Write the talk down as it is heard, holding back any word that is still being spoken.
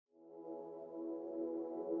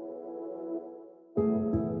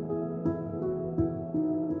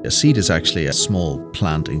A seed is actually a small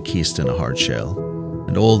plant encased in a hard shell,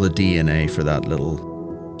 and all the DNA for that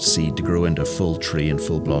little seed to grow into a full tree and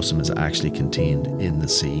full blossom is actually contained in the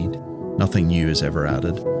seed. Nothing new is ever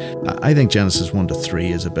added. I think Genesis 1 to 3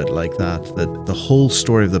 is a bit like that the whole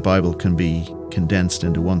story of the Bible can be condensed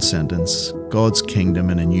into one sentence: God's kingdom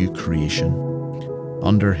in a new creation,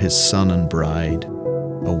 under his Son and bride,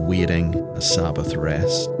 awaiting a Sabbath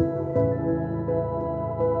rest.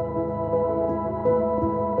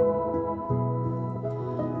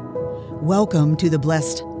 Welcome to the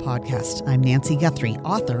Blessed Podcast. I'm Nancy Guthrie,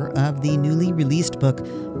 author of the newly released book,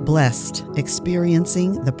 Blessed,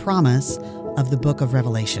 Experiencing the Promise of the Book of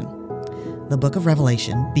Revelation. The Book of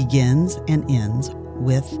Revelation begins and ends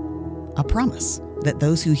with a promise that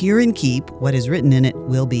those who hear and keep what is written in it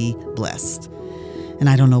will be blessed. And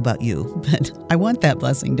I don't know about you, but I want that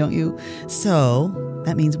blessing, don't you? So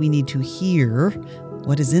that means we need to hear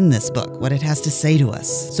what is in this book, what it has to say to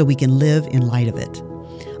us, so we can live in light of it.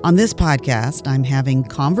 On this podcast, I'm having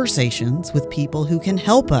conversations with people who can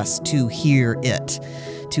help us to hear it,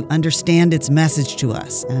 to understand its message to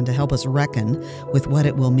us, and to help us reckon with what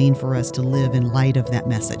it will mean for us to live in light of that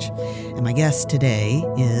message. And my guest today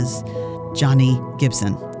is Johnny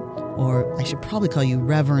Gibson, or I should probably call you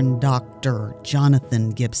Reverend Dr. Jonathan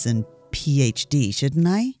Gibson, PhD, shouldn't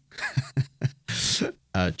I?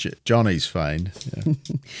 Johnny's fine. Yeah.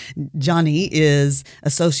 Johnny is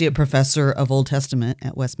Associate Professor of Old Testament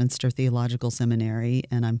at Westminster Theological Seminary,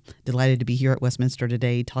 and I'm delighted to be here at Westminster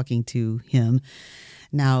today talking to him.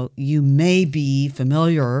 Now, you may be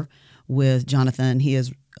familiar with Jonathan. He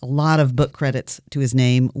has a lot of book credits to his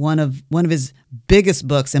name. One of his biggest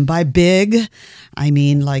books, and by big, I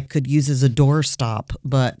mean like could use as a doorstop,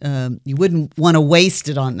 but you wouldn't want to waste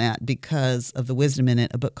it on that because of the wisdom in it.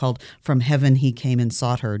 A book called From Heaven He Came and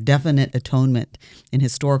Sought Her, Definite Atonement in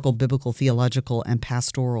Historical, Biblical, Theological, and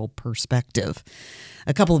Pastoral Perspective.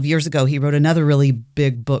 A couple of years ago, he wrote another really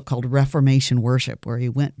big book called Reformation Worship, where he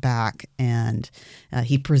went back and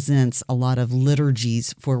he presents a lot of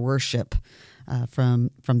liturgies for worship from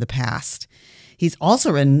the past. He's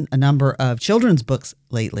also written a number of children's books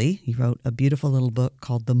lately. He wrote a beautiful little book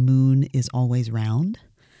called The Moon is Always Round.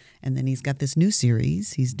 And then he's got this new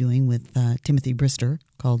series he's doing with Timothy Brister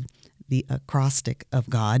called The Acrostic of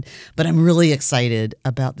God. But I'm really excited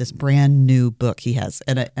about this brand new book he has.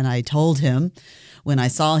 And I told him when I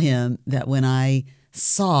saw him that when I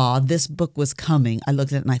saw this book was coming, I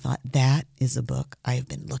looked at it and I thought, that is a book I have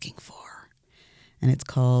been looking for. And it's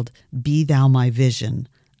called Be Thou My Vision,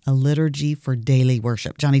 a liturgy for daily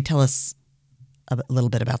worship. Johnny, tell us a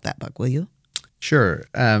little bit about that book, will you? Sure.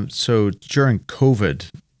 So during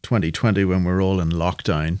COVID 2020, when we were all in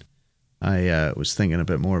lockdown, I was thinking a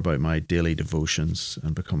bit more about my daily devotions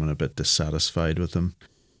and becoming a bit dissatisfied with them.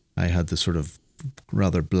 I had this sort of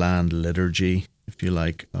rather bland liturgy, if you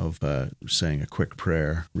like, of saying a quick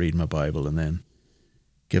prayer, read my Bible, and then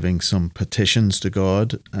giving some petitions to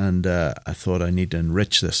God, and I thought I need to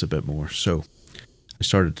enrich this a bit more. So I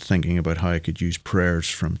started thinking about how I could use prayers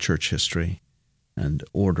from church history and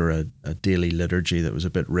order a daily liturgy that was a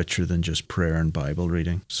bit richer than just prayer and Bible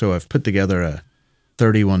reading. So I've put together a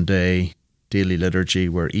 31-day daily liturgy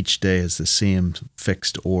where each day is the same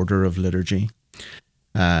fixed order of liturgy,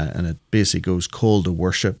 and it basically goes call to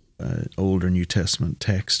worship, Old or New Testament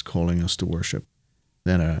text calling us to worship,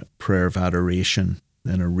 then a prayer of adoration,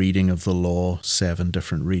 then a reading of the law, 7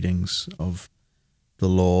 different readings of the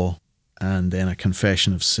law, and then a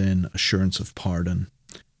confession of sin, assurance of pardon,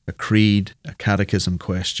 a creed, a catechism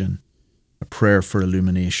question, a prayer for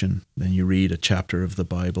illumination. Then you read a chapter of the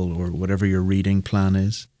Bible or whatever your reading plan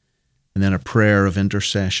is, and then a prayer of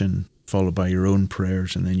intercession followed by your own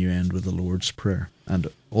prayers, and then you end with the Lord's Prayer. And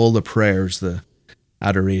all the prayers, the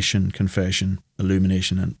adoration, confession,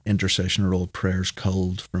 illumination, and intercession are all prayers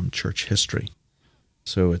culled from church history.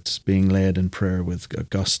 So it's being led in prayer with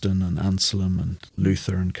Augustine and Anselm and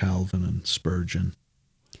Luther and Calvin and Spurgeon.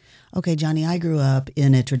 Okay, Johnny, I grew up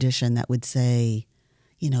in a tradition that would say,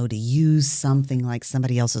 to use something like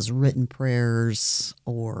somebody else's written prayers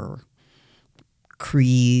or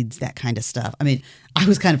creeds, that kind of stuff. I mean, I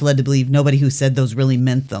was kind of led to believe nobody who said those really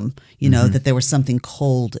meant them, that there was something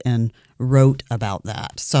cold and rote about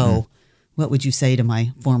that. So what would you say to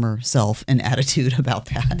my former self and attitude about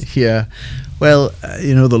that? Yeah. Well,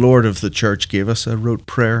 the Lord of the Church gave us a rote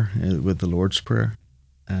prayer with the Lord's Prayer,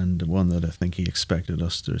 and one that I think he expected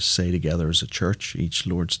us to say together as a church each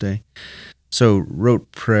Lord's Day. So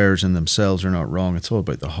rote prayers in themselves are not wrong. It's all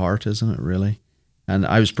about the heart, isn't it, really? And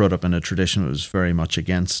I was brought up in a tradition that was very much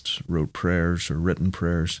against rote prayers or written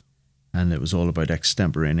prayers. and it was all about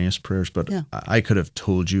extemporaneous prayers. But Yeah. I could have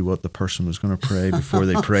told you what the person was going to pray before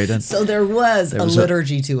they prayed it. So there was a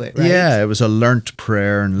liturgy to it, right? Yeah, it was a learnt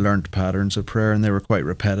prayer and learnt patterns of prayer, and they were quite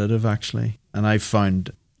repetitive, actually. And I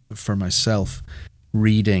found for myself,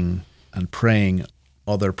 reading and praying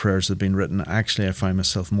other prayers that have been written, actually I find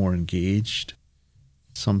myself more engaged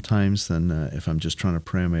sometimes than if I'm just trying to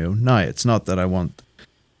pray on my own. Now, it's not that I want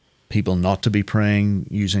people not to be praying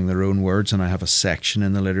using their own words, and I have a section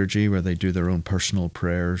in the liturgy where they do their own personal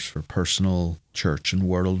prayers for personal church and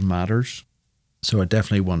world matters. So I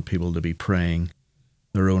definitely want people to be praying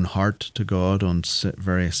their own heart to God on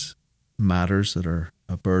various matters that are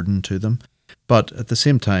a burden to them. But at the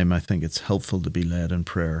same time, I think it's helpful to be led in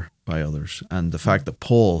prayer by others. And the fact that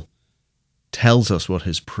Paul tells us what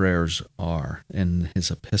his prayers are in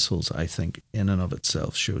his epistles, I think in and of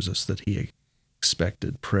itself shows us that he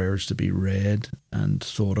expected prayers to be read and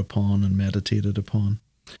thought upon and meditated upon.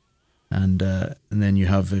 And then you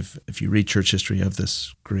have, if you read church history, you have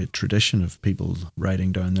this great tradition of people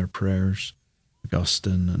writing down their prayers,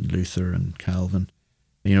 Augustine and Luther and Calvin.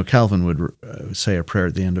 You know, Calvin would say a prayer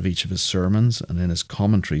at the end of each of his sermons, and in his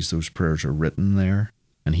commentaries those prayers are written there,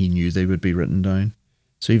 and he knew they would be written down.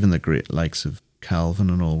 So even the great likes of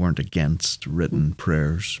Calvin and all weren't against written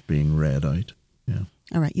prayers being read out. Yeah.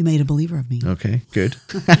 All right, you made a believer of me. Okay, good.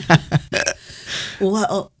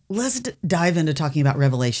 Well, let's dive into talking about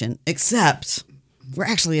Revelation, except we're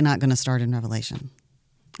actually not going to start in Revelation.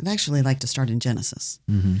 I'd actually like to start in Genesis.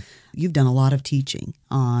 Mm-hmm. You've done a lot of teaching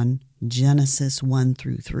on Genesis 1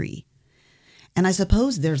 through 3. And I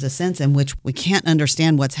suppose there's a sense in which we can't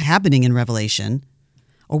understand what's happening in Revelation,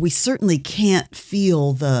 or we certainly can't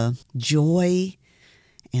feel the joy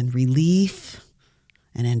and relief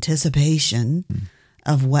and anticipation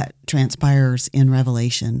of what transpires in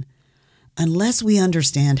Revelation unless we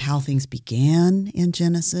understand how things began in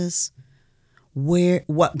Genesis,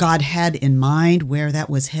 what God had in mind, where that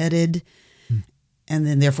was headed, and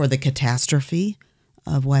then therefore the catastrophe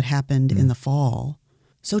of what happened in the fall.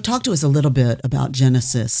 So talk to us a little bit about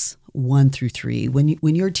Genesis 1 through 3.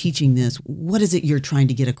 When you're teaching this, what is it you're trying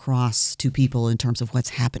to get across to people in terms of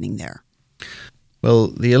what's happening there? Well,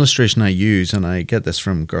 the illustration I use, and I get this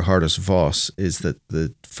from Gerhardus Voss, is that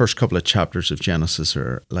the first couple of chapters of Genesis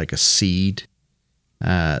are like a seed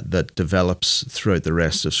that develops throughout the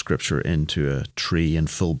rest of Scripture into a tree in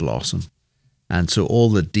full blossom. And so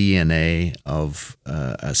all the DNA of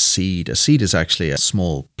a seed is actually a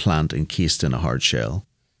small plant encased in a hard shell.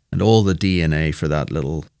 And all the DNA for that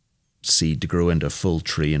little seed to grow into a full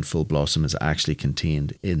tree and full blossom is actually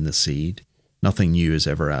contained in the seed. Nothing new is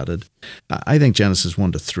ever added. I think Genesis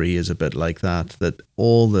 1 to 3 is a bit like that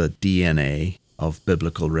all the DNA of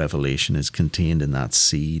biblical revelation is contained in that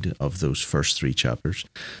seed of those first 3 chapters.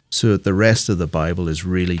 So the rest of the Bible is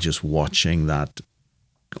really just watching that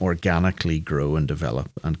organically grow and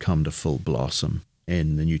develop and come to full blossom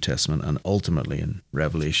in the New Testament and ultimately in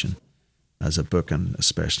Revelation as a book, and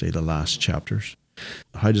especially the last chapters.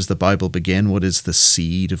 How does the Bible begin? What is the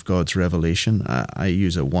seed of God's revelation? I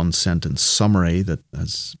use a one-sentence summary that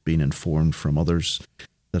has been informed from others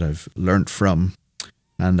that I've learnt from.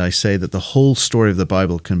 And I say that the whole story of the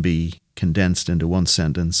Bible can be condensed into one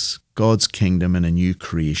sentence: God's kingdom in a new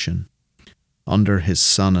creation, under his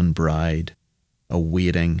Son and bride,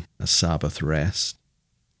 awaiting a Sabbath rest.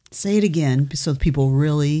 Say it again so people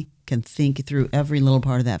really can think through every little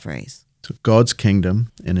part of that phrase. So God's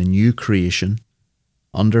kingdom in a new creation,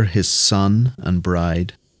 under his Son and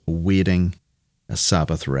bride, awaiting a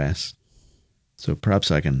Sabbath rest. So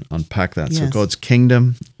perhaps I can unpack that. Yes. So God's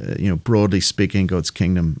kingdom, broadly speaking, God's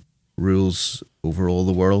kingdom rules over all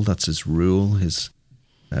the world. That's his rule, his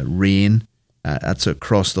reign. That's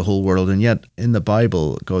across the whole world. And yet in the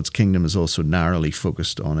Bible, God's kingdom is also narrowly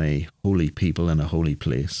focused on a holy people in a holy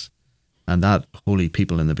place. And that holy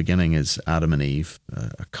people in the beginning is Adam and Eve,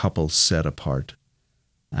 a couple set apart.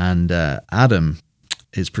 And Adam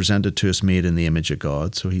is presented to us made in the image of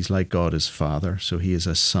God. So he's like God as Father. So he is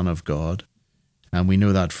a son of God. And we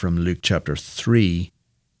know that from Luke chapter 3.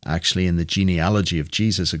 Actually, in the genealogy of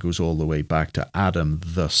Jesus, it goes all the way back to Adam,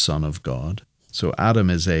 the son of God. So Adam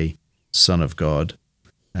is a son of God.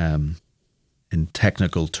 In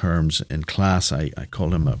technical terms, in class, I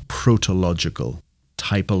call him a protological,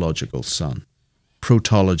 typological son.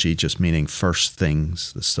 Protology just meaning first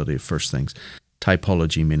things, the study of first things.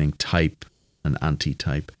 Typology meaning type and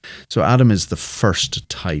antitype. So Adam is the first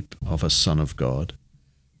type of a son of God.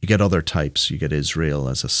 You get other types. You get Israel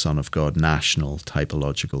as a son of God, national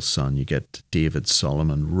typological son. You get David,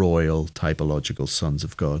 Solomon, royal typological sons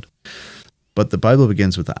of God. But the Bible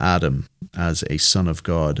begins with Adam as a son of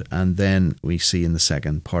God. And then we see in the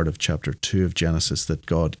second part of chapter 2 of Genesis that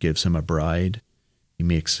God gives him a bride. He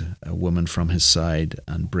makes a woman from his side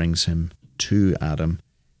and brings him to Adam,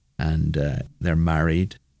 and they're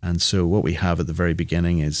married. And so what we have at the very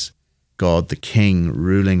beginning is God, the king,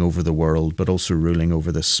 ruling over the world, but also ruling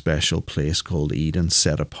over this special place called Eden,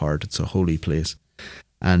 set apart. It's a holy place.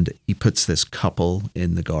 And he puts this couple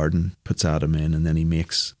in the garden, puts Adam in, and then he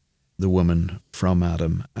makes the woman from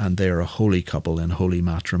Adam, and they're a holy couple in holy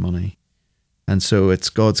matrimony. And so it's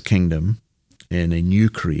God's kingdom in a new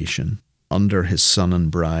creation under his son and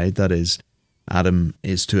bride. That is, Adam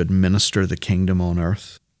is to administer the kingdom on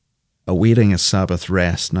earth, awaiting a Sabbath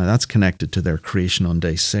rest. Now that's connected to their creation on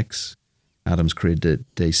day 6. Adam's created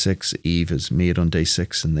day 6, Eve is made on day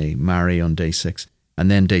 6, and they marry on day 6. And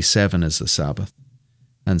then day 7 is the Sabbath.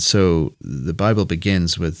 And so the Bible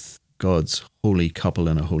begins with God's holy couple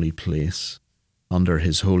in a holy place, under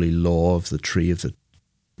his holy law of the tree of the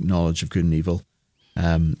knowledge of good and evil,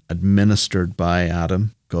 administered by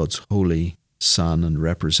Adam, God's holy son and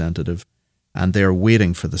representative, and they're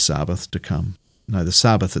waiting for the Sabbath to come. Now, the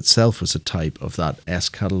Sabbath itself was a type of that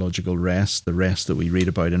eschatological rest, the rest that we read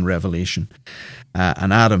about in Revelation.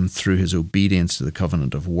 And Adam, through his obedience to the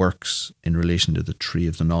covenant of works in relation to the tree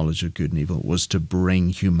of the knowledge of good and evil, was to bring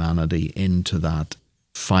humanity into that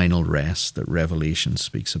final rest that Revelation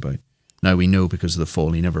speaks about. Now, we know because of the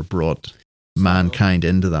fall, he never brought mankind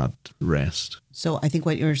into that rest. So I think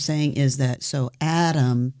what you're saying is that, so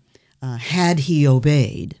Adam, had he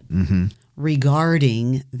obeyed,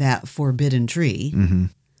 regarding that forbidden tree,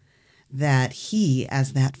 that he,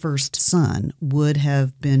 as that first son, would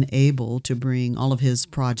have been able to bring all of his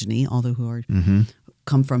progeny, all who are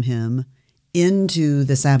come from him, into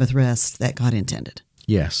the Sabbath rest that God intended.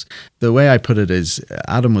 Yes. The way I put it is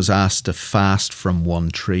Adam was asked to fast from one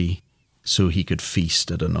tree so he could feast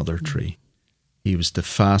at another tree. He was to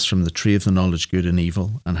fast from the tree of the knowledge of good and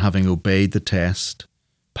evil, and having obeyed the test,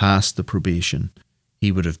 passed the probation,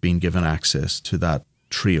 he would have been given access to that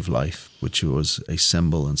tree of life, which was a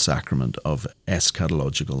symbol and sacrament of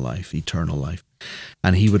eschatological life, eternal life.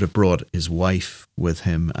 And he would have brought his wife with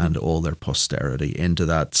him and all their posterity into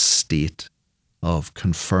that state of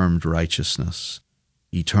confirmed righteousness,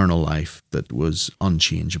 eternal life that was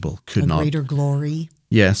unchangeable, could not. Greater glory.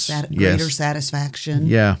 Yes. Greater satisfaction.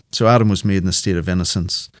 Yeah. So Adam was made in the state of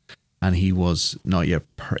innocence, and he was not yet,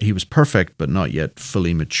 he was perfect, but not yet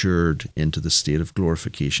fully matured into the state of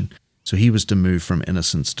glorification. So he was to move from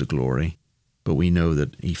innocence to glory, but we know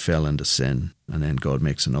that he fell into sin, and then God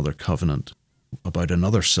makes another covenant about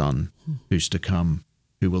another son who's to come,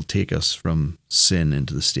 who will take us from sin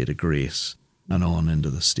into the state of grace and on into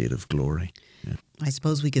the state of glory. Yeah. I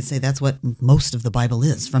suppose we could say that's what most of the Bible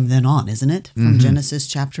is from then on, isn't it? From Genesis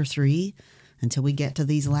chapter 3 until we get to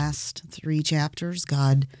these last 3 chapters,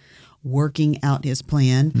 God working out his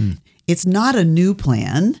plan. It's not a new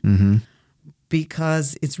plan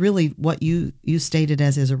because it's really what you stated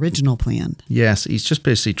as his original plan. Yes, he's just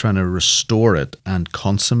basically trying to restore it and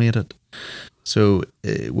consummate it. So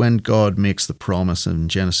when God makes the promise in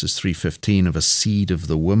Genesis 3:15 of a seed of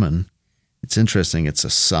the woman, it's interesting, it's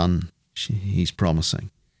a son he's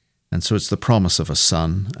promising. And so it's the promise of a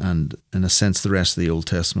son, and in a sense the rest of the Old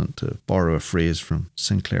Testament, to borrow a phrase from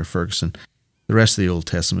Sinclair Ferguson, the rest of the Old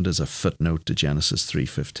Testament is a footnote to Genesis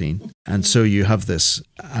 3:15. And so you have this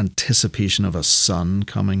anticipation of a son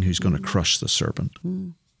coming who's going to crush the serpent.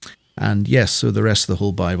 And yes, so the rest of the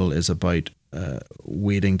whole Bible is about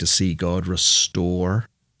waiting to see God restore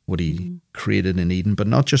what he created in Eden, but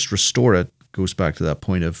not just restore it, goes back to that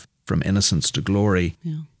point of from innocence to glory.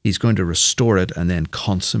 He's going to restore it and then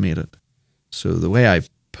consummate it. So the way I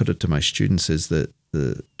put it to my students is that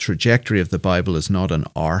the trajectory of the Bible is not an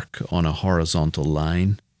arc on a horizontal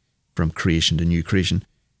line from creation to new creation.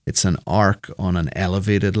 It's an arc on an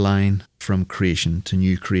elevated line from creation to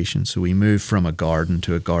new creation. So we move from a garden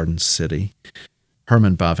to a garden city.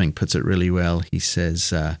 Herman Bavinck puts it really well. He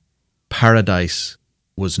says, paradise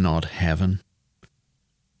was not heaven.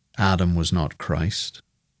 Adam was not Christ.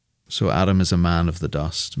 So Adam is a man of the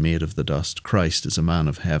dust, made of the dust. Christ is a man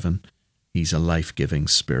of heaven. He's a life-giving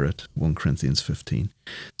spirit, 1 Corinthians 15.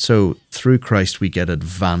 So through Christ we get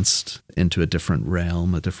advanced into a different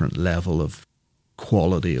realm, a different level of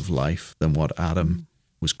quality of life than what Adam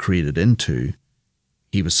was created into.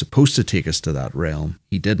 He was supposed to take us to that realm.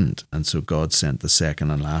 He didn't. And so God sent the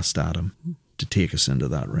second and last Adam to take us into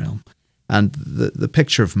that realm. And the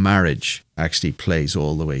picture of marriage actually plays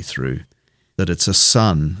all the way through, that it's a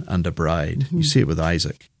son and a bride. You see it with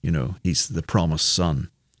Isaac. You know, he's the promised son,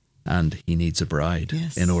 and he needs a bride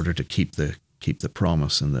in order to keep the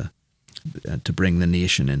promise and to bring the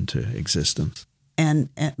nation into existence. But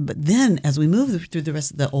then as we move through the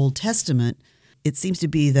rest of the Old Testament, it seems to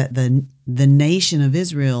be that the nation of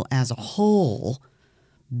Israel as a whole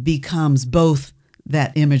becomes both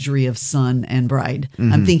that imagery of son and bride.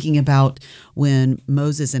 Mm-hmm. I'm thinking about when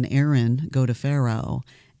Moses and Aaron go to Pharaoh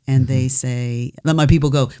and they say, let my people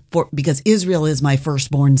go, because Israel is my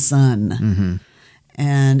firstborn son. Mm-hmm.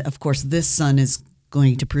 And of course, this son is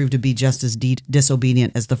going to prove to be just as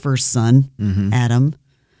disobedient as the first son, Adam.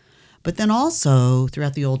 But then also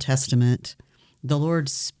throughout the Old Testament, the Lord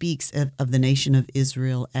speaks of the nation of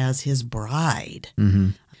Israel as his bride. Mm-hmm.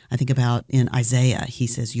 I think about in Isaiah, he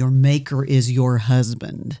says, your maker is your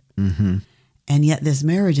husband. Mm-hmm. And yet this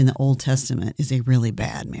marriage in the Old Testament is a really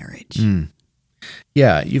bad marriage. Mm.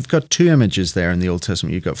 Yeah, you've got two images there in the Old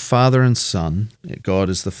Testament. You've got father and son. God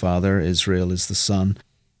is the father, Israel is the son.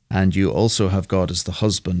 And you also have God as the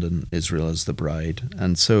husband and Israel as the bride.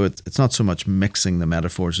 And so it's not so much mixing the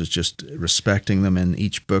metaphors, it's just respecting them in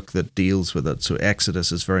each book that deals with it. So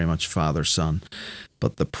Exodus is very much father-son.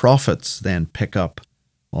 But the prophets then pick up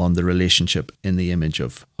on the relationship in the image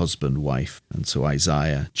of husband-wife. And so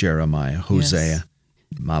Isaiah, Jeremiah, Hosea,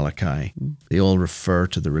 Malachi, they all refer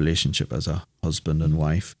to the relationship as a husband and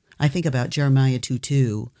wife. I think about Jeremiah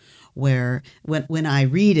 2:2, where when I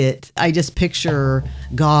read it, I just picture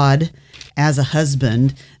God as a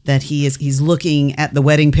husband, that he's looking at the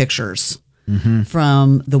wedding pictures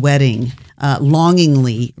from the wedding,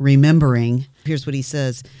 longingly remembering. Here's what he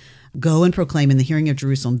says. Go and proclaim in the hearing of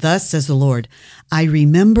Jerusalem, thus says the Lord, I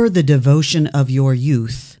remember the devotion of your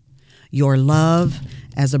youth, your love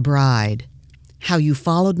as a bride, how you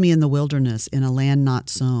followed me in the wilderness in a land not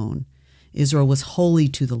sown. Israel was holy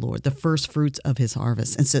to the Lord, the first fruits of his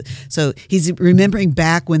harvest. And so he's remembering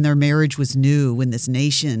back when their marriage was new, when this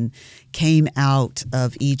nation came out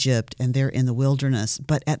of Egypt and they're in the wilderness.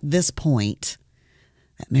 But at this point,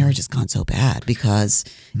 that marriage has gone so bad because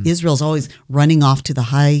Israel's always running off to the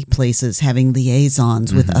high places, having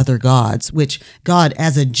liaisons with other gods, which God,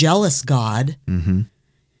 as a jealous God,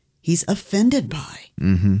 he's offended by.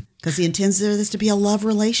 Because he intends this to be a love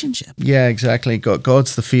relationship. Yeah, exactly.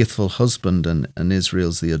 God's the faithful husband and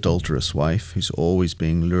Israel's the adulterous wife who's always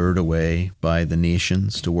being lured away by the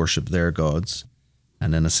nations to worship their gods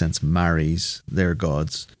and in a sense marries their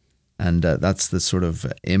gods. And that's the sort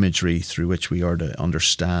of imagery through which we are to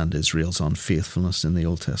understand Israel's unfaithfulness in the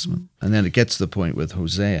Old Testament. And then it gets to the point with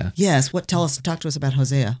Hosea. Yes, talk to us about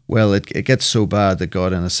Hosea. Well, it gets so bad that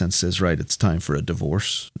God in a sense says, right, it's time for a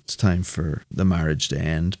divorce. It's time for the marriage to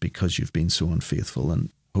end because you've been so unfaithful. And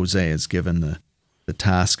Hosea is given the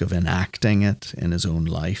task of enacting it in his own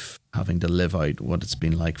life, having to live out what it's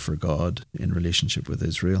been like for God in relationship with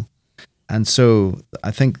Israel. And so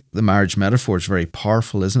I think the marriage metaphor is very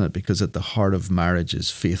powerful, isn't it? Because at the heart of marriage is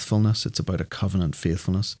faithfulness. It's about a covenant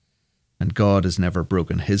faithfulness. And God has never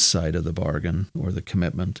broken his side of the bargain or the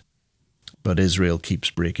commitment, but Israel keeps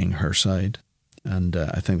breaking her side. And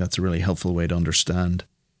I think that's a really helpful way to understand.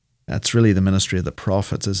 That's really the ministry of the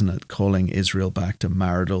prophets, isn't it? Calling Israel back to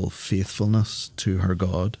marital faithfulness to her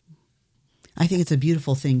God. I think it's a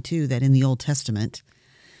beautiful thing, too, that in the Old Testament,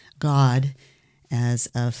 God, as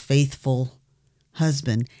a faithful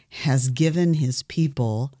husband, has given his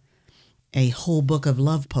people a whole book of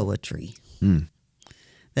love poetry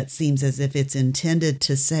that seems as if it's intended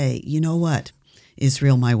to say, you know what,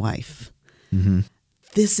 Israel, my wife,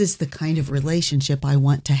 this is the kind of relationship I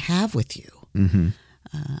want to have with you.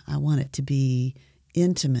 I want it to be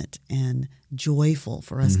intimate and joyful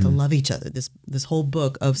for us to love each other. This whole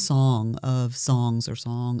book of Song of Songs or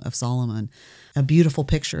Song of Solomon, a beautiful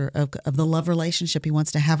picture of the love relationship he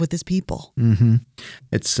wants to have with his people.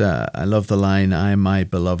 It's I love the line, I am my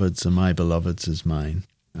beloved's and my beloved's is mine.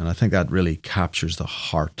 And I think that really captures the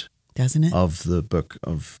heart, doesn't it, of the book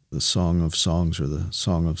of the Song of Songs or the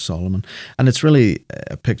Song of Solomon. And it's really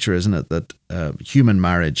a picture, isn't it, that human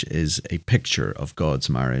marriage is a picture of God's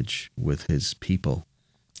marriage with his people,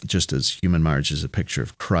 just as human marriage is a picture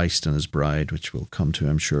of Christ and his bride, which we'll come to,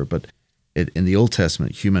 I'm sure. But in the Old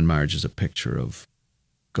Testament, human marriage is a picture of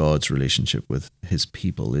God's relationship with his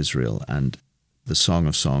people, Israel. And the Song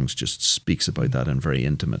of Songs just speaks about that in very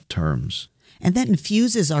intimate terms. And that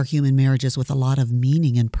infuses our human marriages with a lot of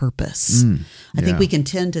meaning and purpose. I think we can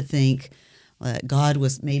tend to think God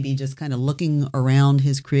was maybe just kind of looking around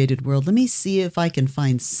his created world. Let me see if I can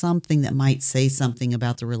find something that might say something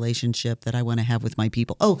about the relationship that I want to have with my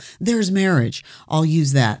people. Oh, there's marriage. I'll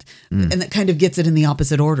use that. And that kind of gets it in the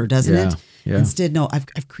opposite order, doesn't it? Yeah. Instead, no,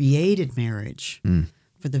 I've created marriage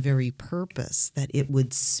for the very purpose that it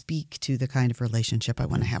would speak to the kind of relationship I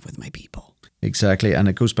want to have with my people. Exactly. And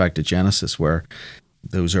it goes back to Genesis, where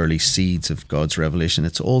those early seeds of God's revelation.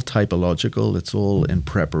 It's all typological. It's all in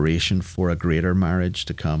preparation for a greater marriage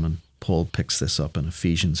to come. And Paul picks this up in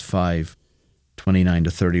Ephesians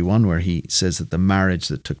 5:29-31, where he says that the marriage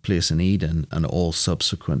that took place in Eden and all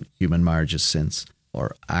subsequent human marriages since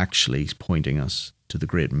are actually pointing us to the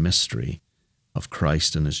great mystery of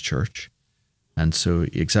Christ and his church. And so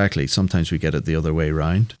exactly, sometimes we get it the other way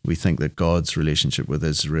around. We think that God's relationship with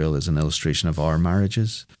Israel is an illustration of our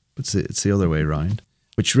marriages, but it's the other way around,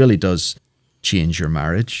 which really does change your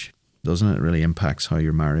marriage, doesn't it? It really impacts how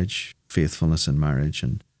your marriage, faithfulness in marriage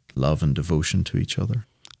and love and devotion to each other.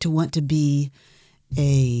 To want to be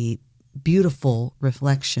a beautiful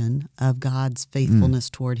reflection of God's faithfulness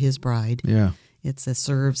toward his bride. Yeah. It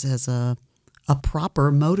serves as a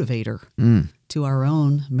proper motivator to our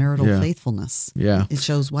own marital faithfulness. Yeah. It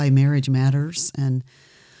shows why marriage matters and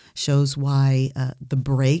shows why the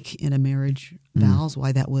break in a marriage vows,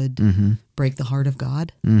 why that would break the heart of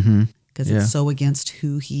God, because it's so against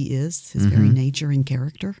who he is, his very nature and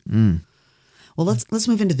character. Well, let's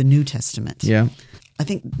move into the New Testament. Yeah. I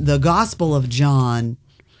think the Gospel of John,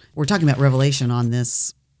 we're talking about Revelation on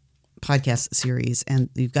this podcast series, and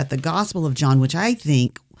you've got the Gospel of John, which I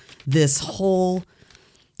think this whole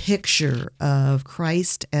picture of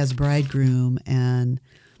Christ as bridegroom and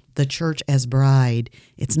the church as bride,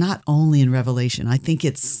 it's not only in Revelation. I think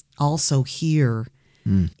it's also here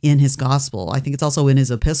in his gospel. I think it's also in his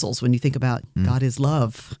epistles when you think about God is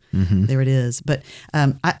love. There it is. But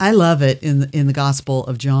I love it in the Gospel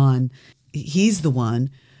of John. He's the one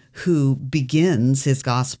who begins his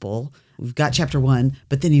gospel. We've got chapter 1,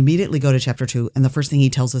 but then you immediately go to chapter 2, and the first thing he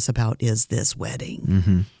tells us about is this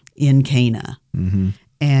wedding in Cana.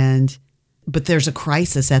 But there's a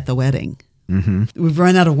crisis at the wedding. We've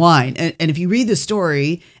run out of wine. And if you read the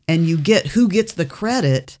story and you get who gets the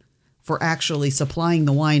credit for actually supplying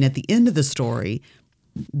the wine at the end of the story,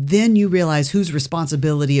 then you realize whose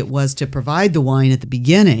responsibility it was to provide the wine at the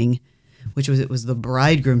beginning, which was the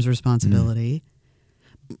bridegroom's responsibility.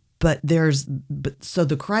 So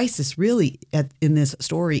the crisis really in this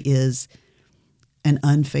story is an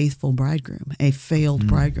unfaithful bridegroom, a failed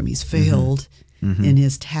bridegroom. He's failed in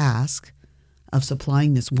his task of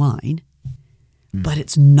supplying this wine, but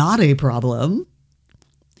it's not a problem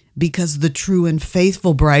because the true and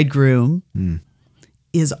faithful bridegroom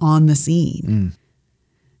is on the scene.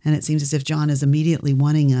 And it seems as if John is immediately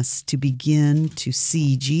wanting us to begin to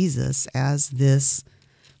see Jesus as this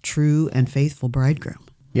true and faithful bridegroom.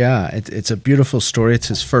 Yeah, it's a beautiful story. It's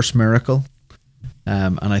his first miracle.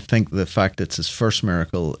 And I think the fact that it's his first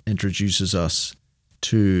miracle introduces us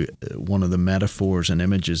to one of the metaphors and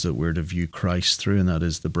images that we're to view Christ through, and that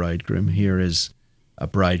is the bridegroom. Here is a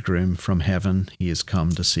bridegroom from heaven. He has come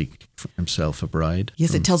to seek for himself a bride.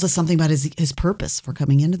 Yes, it tells us something about his purpose for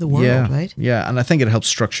coming into the world, right? Yeah, and I think it helps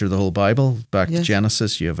structure the whole Bible. Back to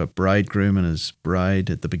Genesis, you have a bridegroom and his bride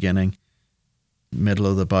at the beginning. Middle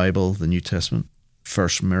of the Bible, the New Testament,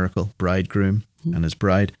 first miracle, bridegroom and his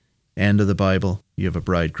bride. End of the Bible, you have a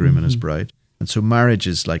bridegroom and his bride. And so marriage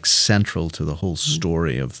is like central to the whole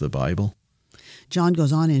story of the Bible. John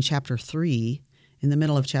goes on in chapter 3. In the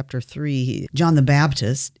middle of chapter 3, John the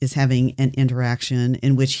Baptist is having an interaction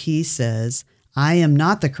in which he says, I am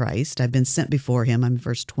not the Christ. I've been sent before him. I'm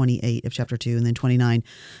verse 28 of chapter 2, and then 29.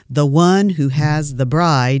 The one who has the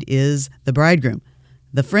bride is the bridegroom,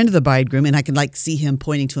 the friend of the bridegroom. And I can see him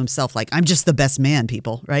pointing to himself like, I'm just the best man,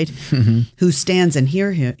 people, right? Who stands and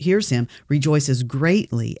hears him, rejoices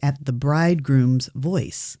greatly at the bridegroom's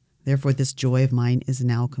voice. Therefore, this joy of mine is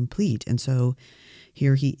now complete. And so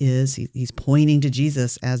here he is. He's pointing to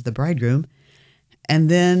Jesus as the bridegroom. And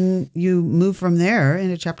then you move from there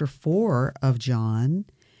into chapter 4 of John,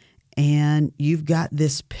 and you've got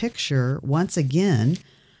this picture, once again,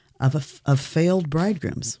 of failed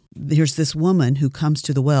bridegrooms. Here's this woman who comes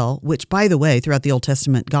to the well, which, by the way, throughout the Old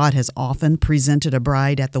Testament, God has often presented a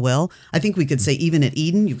bride at the well. I think we could say even at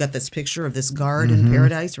Eden, you've got this picture of this garden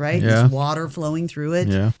paradise, right? Yeah. This water flowing through it.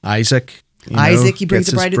 Yeah. Isaac, he brings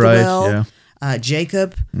the bride to the well. Yeah.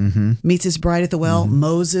 Jacob meets his bride at the well.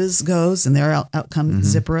 Moses goes, and there out comes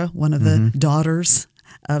Zipporah, one of the daughters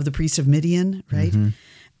of the priest of Midian, right?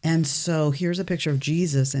 And so here's a picture of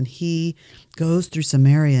Jesus, and he goes through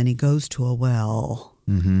Samaria, and he goes to a well.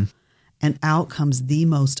 And out comes the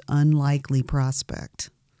most unlikely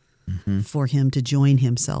prospect for him to join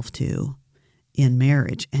himself to in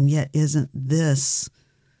marriage. And yet, isn't this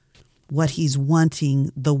what he's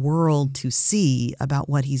wanting the world to see about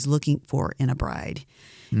what he's looking for in a bride?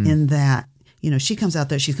 In that, she comes out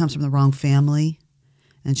there, she comes from the wrong family,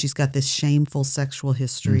 and she's got this shameful sexual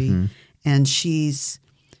history, and she's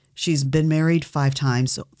She's been married 5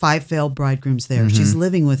 times, so 5 failed bridegrooms there. She's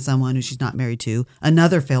living with someone who she's not married to,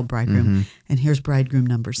 another failed bridegroom, and here's bridegroom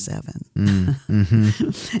number 7.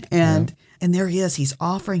 And there he is. He's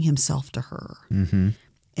offering himself to her.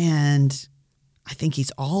 And I think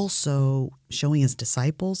he's also showing his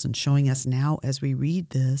disciples and showing us now as we read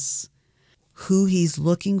this who he's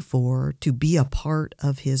looking for to be a part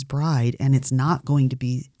of his bride. And it's not going to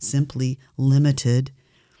be simply limited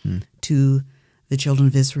to the children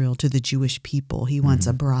of Israel, to the Jewish people. He wants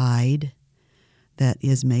a bride that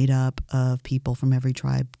is made up of people from every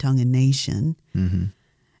tribe, tongue, and nation.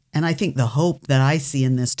 And I think the hope that I see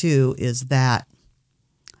in this too is that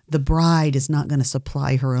the bride is not going to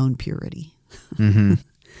supply her own purity.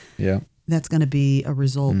 Yeah. That's going to be a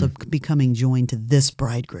result of becoming joined to this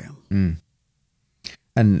bridegroom.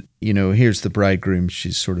 And, here's the bridegroom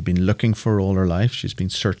she's sort of been looking for all her life. She's been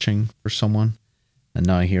searching for someone. And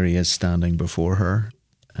now here he is standing before her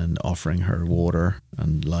and offering her water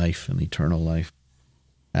and life and eternal life.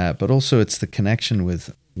 But also it's the connection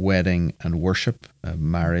with wedding and worship,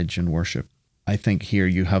 marriage and worship. I think here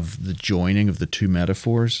you have the joining of the two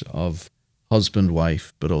metaphors of husband,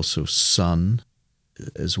 wife, but also son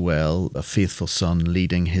as well, a faithful son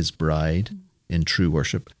leading his bride in true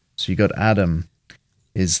worship. So you got Adam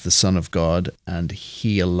is the Son of God, and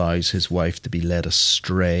he allows his wife to be led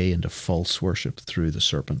astray into false worship through the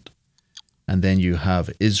serpent. And then you have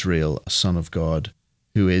Israel, a son of God,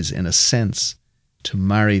 who is, in a sense, to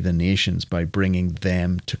marry the nations by bringing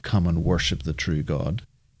them to come and worship the true God.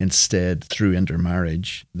 Instead, through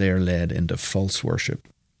intermarriage, they are led into false worship,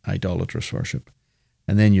 idolatrous worship.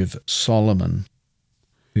 And then you've Solomon,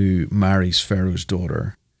 who marries Pharaoh's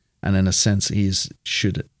daughter, and in a sense,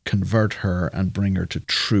 should convert her and bring her to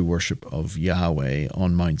true worship of Yahweh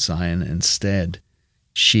on Mount Zion. Instead,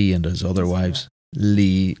 she and his other wives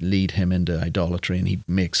lead him into idolatry, and he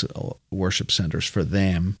makes worship centers for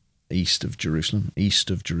them east of Jerusalem.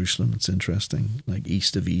 It's interesting, like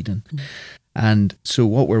east of Eden. And so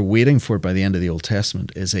what we're waiting for by the end of the Old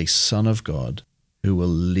Testament is a Son of God who will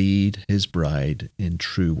lead his bride in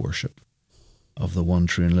true worship of the one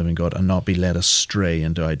true and living God and not be led astray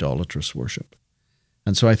into idolatrous worship.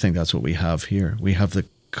 And so I think that's what we have here. We have the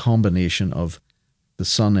combination of the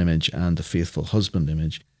son image and the faithful husband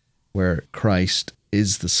image, where Christ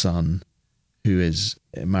is the son who is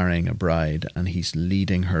marrying a bride, and he's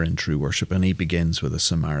leading her in true worship. And he begins with a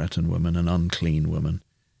Samaritan woman, an unclean woman.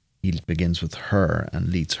 He begins with her and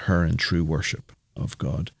leads her in true worship of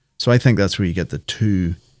God. So I think that's where you get the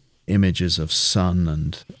two images of son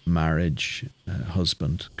and marriage,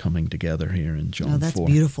 husband coming together here in John 4. Oh, that's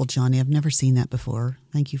beautiful, Johnny. I've never seen that before.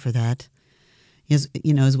 Thank you for that. As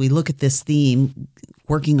we look at this theme,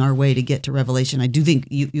 working our way to get to Revelation, I do think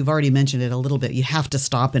you've already mentioned it a little bit. You have to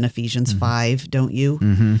stop in Ephesians 5, don't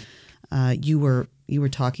you? You were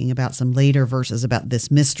talking about some later verses about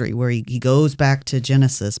this mystery where he goes back to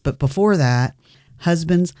Genesis. But before that,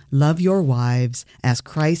 husbands, love your wives as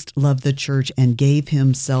Christ loved the church and gave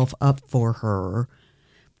himself up for her,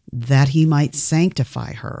 that he might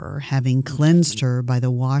sanctify her, having cleansed her by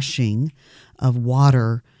the washing of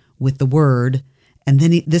water with the word. And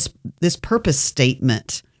then this purpose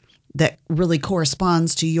statement that really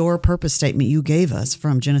corresponds to your purpose statement you gave us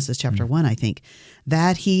from Genesis chapter 1, I think,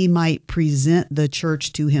 that he might present the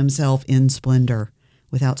church to himself in splendor,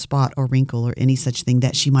 without spot or wrinkle or any such thing,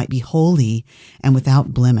 that she might be holy and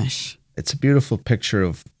without blemish. It's a beautiful picture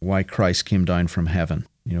of why Christ came down from heaven.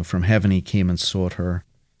 From heaven he came and sought her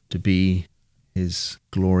to be his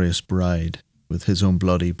glorious bride. With his own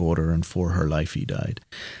blood he bought her, and for her life he died.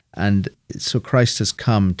 And so Christ has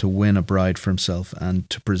come to win a bride for himself and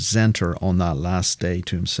to present her on that last day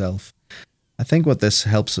to himself. I think what this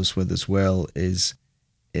helps us with as well is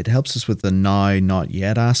it helps us with the now, not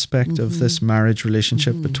yet aspect of this marriage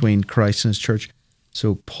relationship between Christ and his church.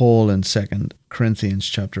 So Paul in 2 Corinthians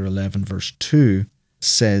chapter 11, verse 2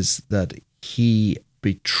 says that he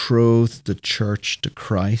betrothed the church to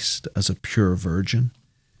Christ as a pure virgin.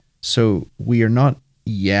 So we are not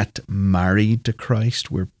yet married to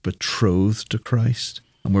Christ, we're betrothed to Christ,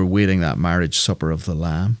 and we're waiting that marriage supper of the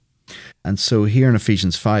Lamb. And so here in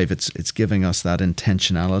Ephesians 5, it's giving us that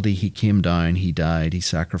intentionality. He came down, he died, he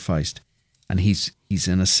sacrificed, and he's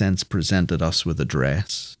in a sense presented us with a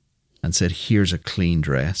dress and said, here's a clean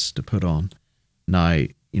dress to put on. Now,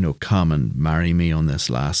 come and marry me on this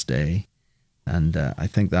last day. And I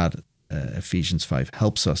think that Ephesians 5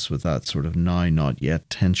 helps us with that sort of now, not yet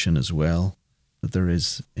tension as well, that there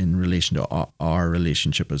is in relation to our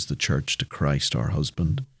relationship as the church to Christ, our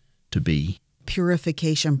husband, to be.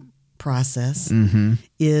 Purification process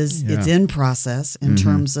it's in process in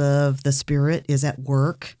terms of the Spirit is at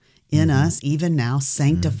work in us, even now,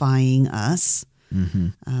 sanctifying us,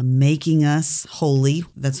 making us holy.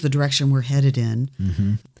 That's the direction we're headed in.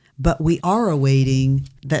 But we are awaiting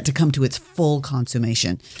that to come to its full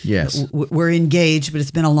consummation. Yes. We're engaged, but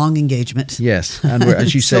it's been a long engagement. Yes, and we're,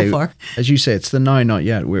 as you So say, far. it's the now, not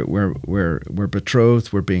yet. We're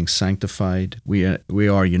betrothed. We're being sanctified. We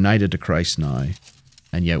are united to Christ now,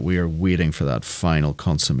 and yet we are waiting for that final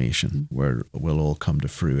consummation where we'll all come to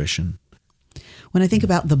fruition. When I think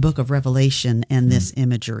about the book of Revelation and this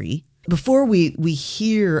imagery, before we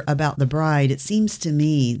hear about the bride, it seems to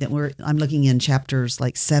me that I'm looking in chapters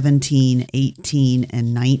like 17, 18,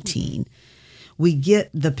 and 19. We get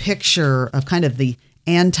the picture of kind of the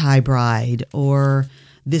anti-bride, or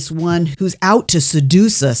this one who's out to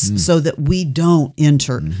seduce us so that we don't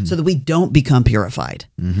enter, so that we don't become purified,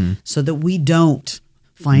 so that we don't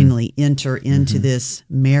finally enter into this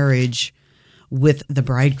marriage with the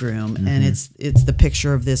bridegroom. And it's the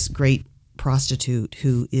picture of this great prostitute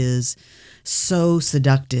who is so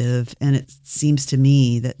seductive, and it seems to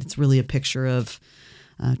me that it's really a picture of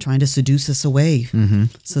trying to seduce us away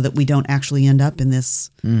so that we don't actually end up in this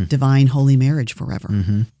divine holy marriage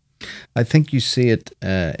forever. I think you see it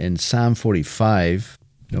in Psalm 45.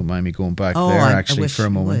 Don't mind me going back there actually for a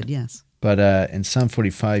moment. Would, yes. But in Psalm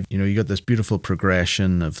 45, you got this beautiful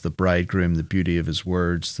progression of the bridegroom, the beauty of his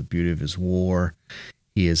words, the beauty of his war.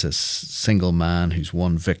 He is a single man who's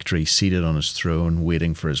won victory, seated on his throne,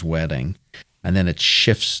 waiting for his wedding. And then it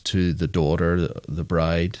shifts to the daughter, the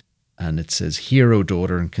bride, and it says, "Hear, O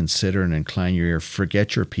daughter, and consider and incline your ear.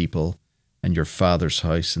 Forget your people and your father's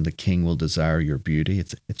house, and the king will desire your beauty."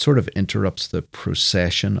 It sort of interrupts the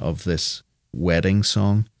procession of this wedding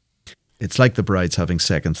song. It's like the bride's having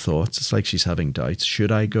second thoughts. It's like she's having doubts.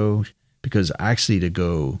 Should I go? Because actually to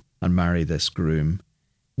go and marry this groom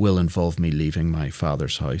will involve me leaving my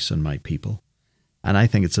father's house and my people. And I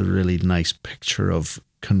think it's a really nice picture of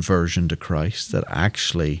conversion to Christ, that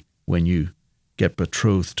actually when you get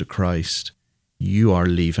betrothed to Christ, you are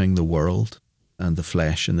leaving the world and the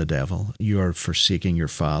flesh and the devil. You are forsaking your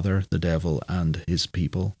father, the devil, and his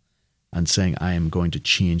people, and saying, I am going to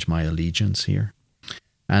change my allegiance here.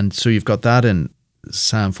 And so you've got that in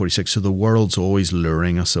Psalm 46. So the world's always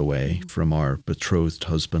luring us away from our betrothed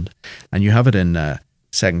husband. And you have it in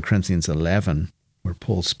 2 Corinthians 11, where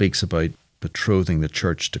Paul speaks about betrothing the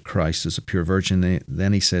church to Christ as a pure virgin.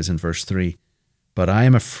 Then he says in verse 3, "But I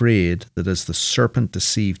am afraid that as the serpent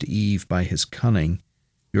deceived Eve by his cunning,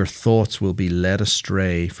 your thoughts will be led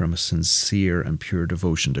astray from a sincere and pure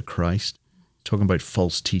devotion to Christ." Talking about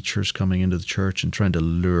false teachers coming into the church and trying to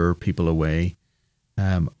lure people away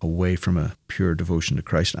from a pure devotion to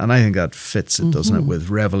Christ. And I think that fits it, doesn't it? With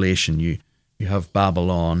Revelation, you have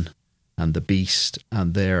Babylon and the beast,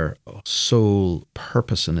 and their sole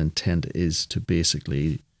purpose and intent is to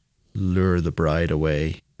basically lure the bride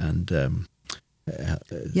away. And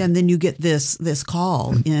and then you get this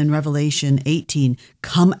call in Revelation 18,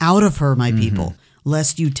 "Come out of her, my people,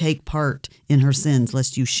 lest you take part in her sins,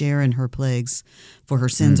 lest you share in her plagues, for her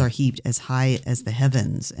sins are heaped as high as the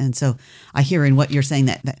heavens." And so I hear in what you're saying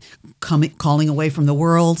that calling away from the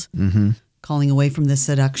world, calling away from this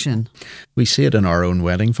seduction. We see it in our own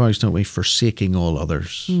wedding vows, don't we? "Forsaking all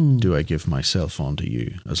others, do I give myself unto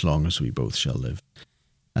you, as long as we both shall live."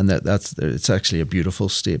 And it's actually a beautiful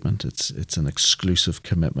statement. It's an exclusive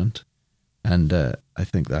commitment. And I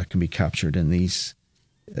think that can be captured in these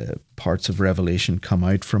parts of Revelation. Come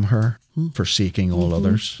out from her, forsaking all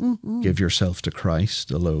others. Give yourself to Christ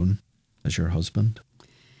alone as your husband.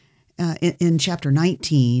 In chapter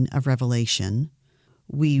 19 of Revelation,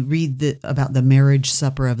 we read about the marriage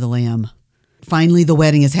supper of the Lamb. Finally, the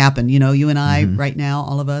wedding has happened. You and I, right now,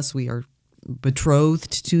 all of us, we are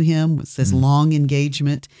betrothed to him. It's this long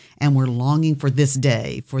engagement, and we're longing for this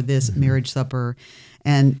day, for this marriage supper.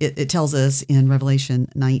 And it tells us in Revelation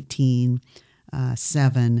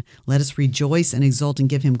 19:7, "Let us rejoice and exult and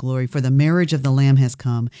give him glory, for the marriage of the Lamb has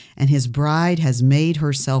come, and his bride has made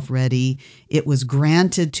herself ready. It was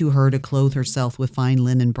granted to her to clothe herself with fine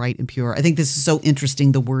linen, bright and pure." I think this is so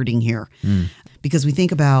interesting, the wording here, because we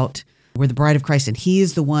think about we're the bride of Christ, and he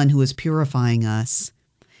is the one who is purifying us.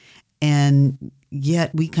 And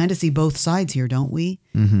yet we kind of see both sides here, don't we?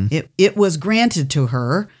 It was granted to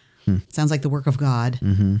her, sounds like the work of God,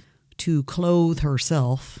 to clothe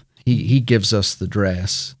herself. He gives us the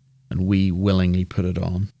dress, and we willingly put it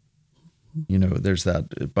on. There's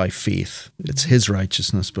that by faith. It's his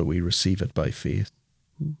righteousness, but we receive it by faith.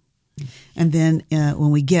 And then when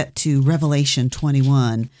we get to Revelation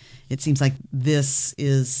 21, it seems like this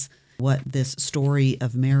is what this story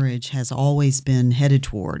of marriage has always been headed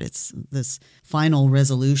toward. It's this final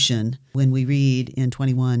resolution when we read in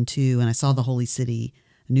 21:2, and I saw the holy city,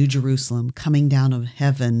 New Jerusalem, coming down of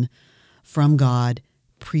heaven from God,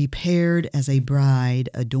 prepared as a bride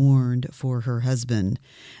adorned for her husband.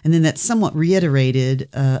 And then that's somewhat reiterated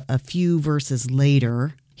a few verses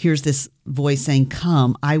later. Here's this voice saying,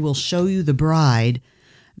 "Come, I will show you the bride,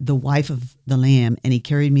 the wife of the Lamb." And he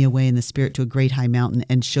carried me away in the spirit to a great high mountain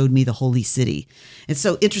and showed me the holy city. It's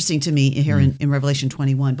so interesting to me here in Revelation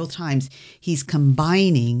 21, both times he's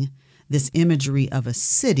combining this imagery of a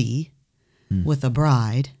city with a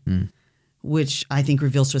bride, which I think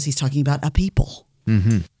reveals to us he's talking about a people.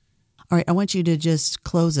 Mm-hmm. All right, I want you to just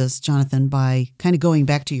close us, Jonathan, by kind of going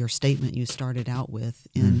back to your statement you started out with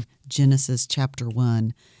in Genesis chapter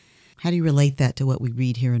 1. How do you relate that to what we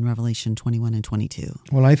read here in Revelation 21 and 22?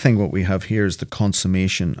 Well, I think what we have here is the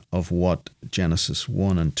consummation of what Genesis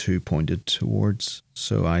 1 and 2 pointed towards.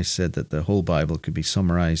 So I said that the whole Bible could be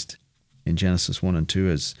summarized in Genesis 1 and 2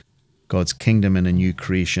 as God's kingdom in a new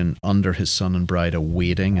creation under his son and bride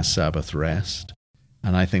awaiting a Sabbath rest.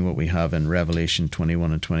 And I think what we have in Revelation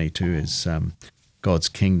 21 and 22 is God's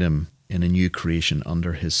kingdom in a new creation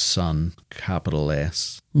under his son, capital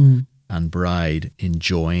S, and bride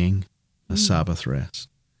enjoying a Sabbath rest.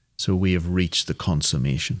 So we have reached the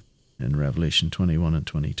consummation in Revelation 21 and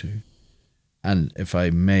 22. And if I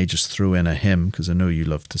may just throw in a hymn, because I know you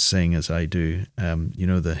love to sing as I do, you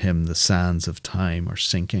know the hymn, "The Sands of Time Are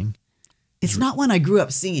Sinking." It's not one I grew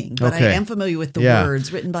up singing, but Okay. I am familiar with the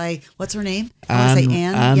words, written by, what's her name? I want to say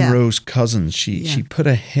Anne. Anne Rose Cousins. She put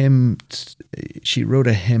a hymn, she wrote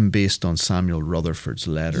a hymn based on Samuel Rutherford's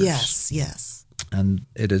letters. Yes. And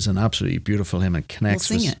it is an absolutely beautiful hymn. It connects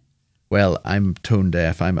Well, sing with... it. Well, I'm tone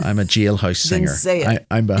deaf. I'm a jailhouse singer. Then say it.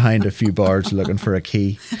 I'm behind a few bars looking for a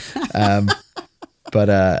key.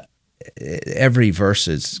 But every verse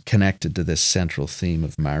is connected to this central theme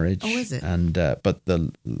of marriage. Oh, is it? And but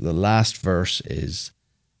the last verse is,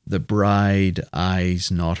 "The bride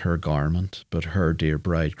eyes not her garment, but her dear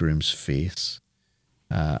bridegroom's face.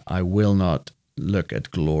 I will not look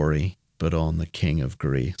at glory, but on the King of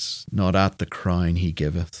grace. Not at the crown he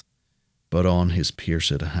giveth, but on his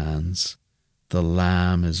pierced hands. The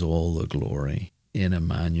Lamb is all the glory in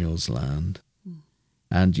Emmanuel's land."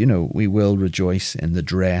 And, you know, we will rejoice in the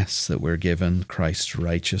dress that we're given, Christ's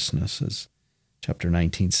righteousness, as chapter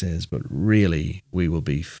 19 says, but really we will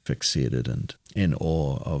be fixated and in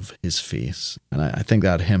awe of his face. And I think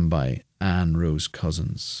that hymn by Anne Rose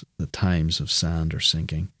Cousins, "The Times of Sand Are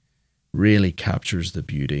Sinking," really captures the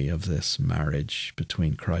beauty of this marriage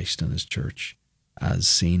between Christ and his church as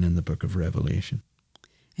seen in the book of Revelation.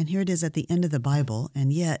 And here it is at the end of the Bible,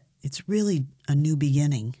 and yet it's really a new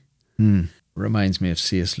beginning. Reminds me of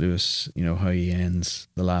C.S. Lewis, you know, how he ends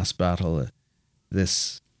the last battle.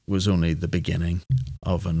 This was only the beginning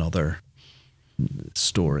of another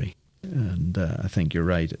story. And I think you're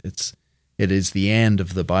right. It is the end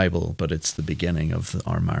of the Bible, but it's the beginning of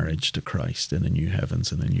our marriage to Christ in a new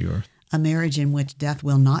heavens and a new earth. A marriage in which death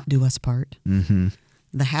will not do us part. Mm-hmm.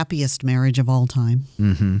 The happiest marriage of all time.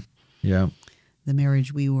 Mm-hmm. Yeah. The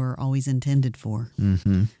marriage we were always intended for.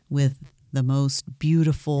 Mm-hmm. With the most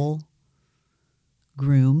beautiful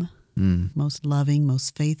groom, most loving,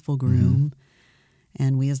 most faithful groom,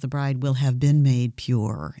 and we as the bride will have been made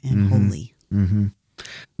pure and holy. Mm-hmm.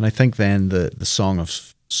 And I think then the Song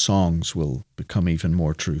of Songs will become even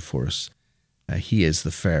more true for us. He is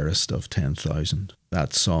the fairest of 10,000.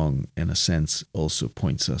 That song, in a sense, also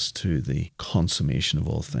points us to the consummation of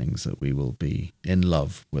all things, that we will be in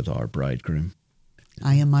love with our bridegroom.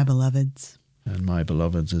 I am my beloved's. And my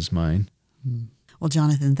beloved's is mine. Well,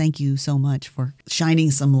 Jonathan, thank you so much for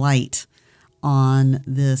shining some light on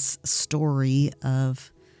this story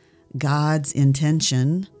of God's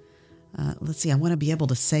intention. Let's see, I want to be able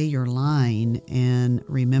to say your line and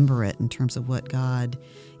remember it in terms of what God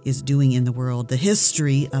is doing in the world. The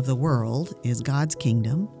history of the world is God's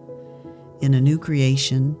kingdom in a new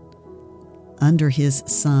creation under his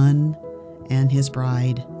Son and his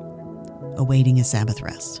bride awaiting a Sabbath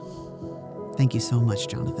rest. Thank you so much,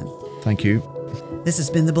 Jonathan. Thank you. This has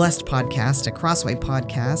been The Blessed Podcast, a Crossway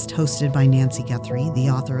podcast hosted by Nancy Guthrie, the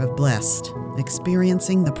author of Blessed,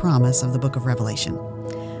 Experiencing the Promise of the Book of Revelation.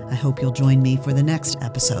 I hope you'll join me for the next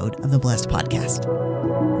episode of The Blessed Podcast.